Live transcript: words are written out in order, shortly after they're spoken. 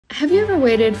Have you ever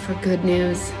waited for good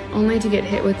news only to get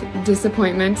hit with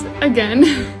disappointment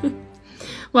again?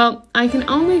 Well, I can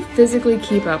only physically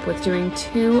keep up with doing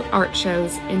 2 art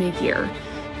shows in a year.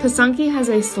 Pasunky has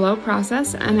a slow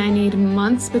process and I need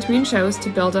months between shows to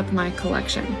build up my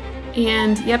collection.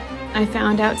 And yep, I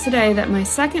found out today that my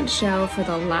second show for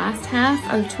the last half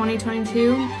of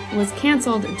 2022 was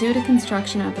canceled due to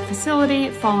construction at the facility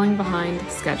falling behind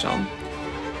schedule.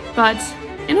 But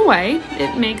in a way,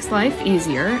 it makes life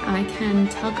easier. I can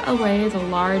tuck away the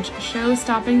large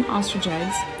show-stopping ostrich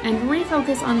eggs and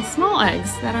refocus on small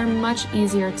eggs that are much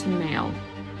easier to mail.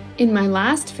 In my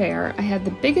last fair, I had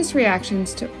the biggest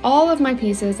reactions to all of my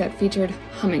pieces that featured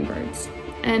hummingbirds.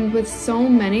 And with so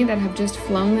many that have just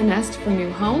flown the nest for new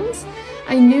homes,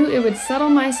 I knew it would settle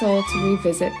my soul to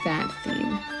revisit that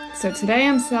theme. So today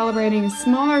I'm celebrating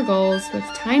smaller goals with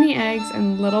tiny eggs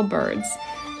and little birds.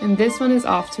 And this one is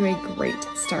off to a great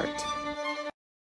start.